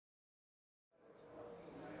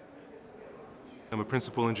a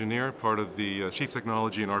principal engineer, part of the Chief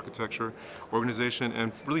Technology and Architecture organization,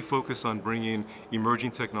 and really focus on bringing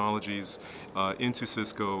emerging technologies into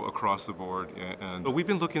Cisco across the board. And we've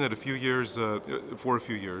been looking at for a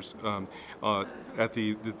few years at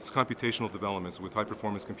this computational developments with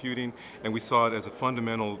high-performance computing, and we saw it as a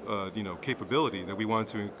fundamental capability that we wanted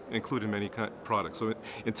to include in many products. So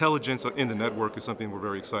intelligence in the network is something we're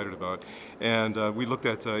very excited about. And we looked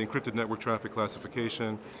at encrypted network traffic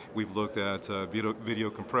classification, we've looked at video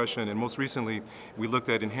compression, and most recently we looked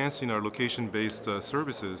at enhancing our location-based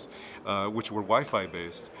services, which were Wi-Fi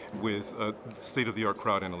based, with state-of-the-art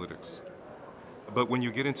crowd analytics. But when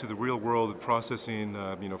you get into the real world processing,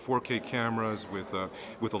 4K cameras with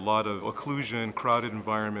a lot of occlusion, crowded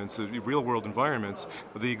environments, real world environments,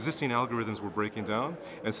 the existing algorithms were breaking down.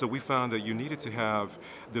 And so we found that you needed to have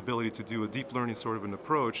the ability to do a deep learning sort of an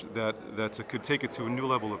approach that could take it to a new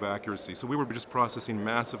level of accuracy. So we were just processing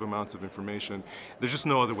massive amounts of information. There's just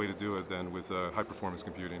no other way to do it than with high performance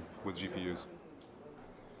computing with GPUs.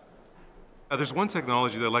 There's one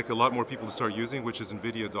technology that I'd like a lot more people to start using, which is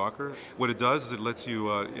NVIDIA Docker. What it does is it lets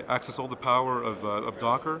you access all the power of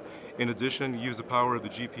Docker. In addition, use the power of the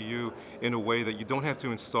GPU in a way that you don't have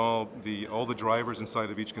to install all the drivers inside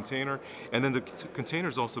of each container, and then the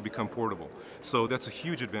containers also become portable. So that's a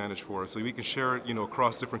huge advantage for us. So we can share it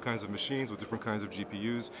across different kinds of machines with different kinds of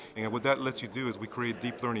GPUs. And what that lets you do is we create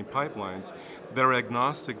deep learning pipelines that are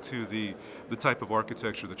agnostic to the type of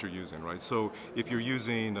architecture that you're using, right? So if you're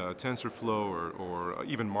using TensorFlow or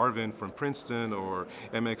even Marvin from Princeton or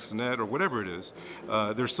MXNet or whatever it is,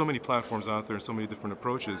 there's so many platforms out there and so many different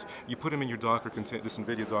approaches. You put them in your this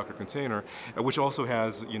NVIDIA Docker container, which also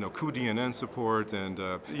has cuDNN support, and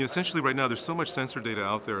essentially right now there's so much sensor data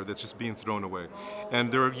out there that's just being thrown away.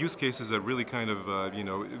 And there are use cases that really kind of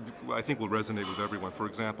I think will resonate with everyone. For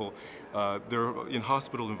example, they're in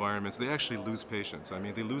hospital environments, they actually lose patients. I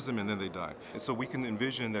mean, they lose them and then they die. And so we can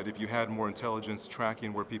envision that if you had more intelligence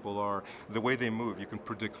tracking where people are, the way they move, you can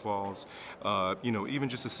predict falls. Even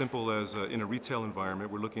just as simple as in a retail environment,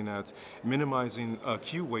 we're looking at minimizing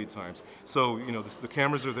queue wait times. So the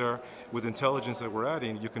cameras are there. With intelligence that we're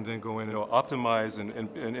adding, you can then go in and optimize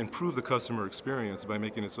and improve the customer experience by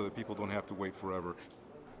making it so that people don't have to wait forever.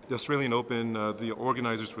 The Australian Open, the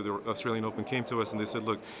organizers for the Australian Open came to us and they said,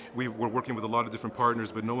 look, we're working with a lot of different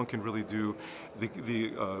partners, but no one can really do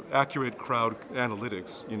the accurate crowd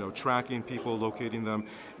analytics, tracking people, locating them,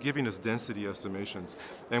 giving us density estimations.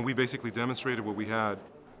 And we basically demonstrated what we had.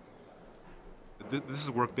 This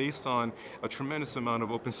is work based on a tremendous amount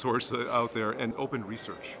of open source out there and open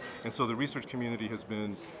research. And so the research community has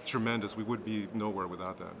been tremendous. We would be nowhere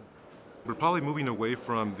without that. We're probably moving away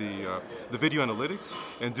from the video analytics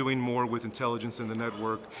and doing more with intelligence in the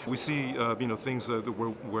network. We see things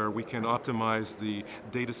where we can optimize the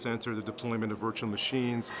data center, the deployment of virtual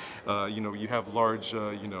machines. You have large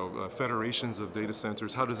federations of data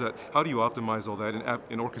centers. How do you optimize all that?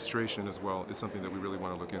 And orchestration as well is something that we really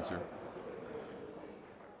want to look into.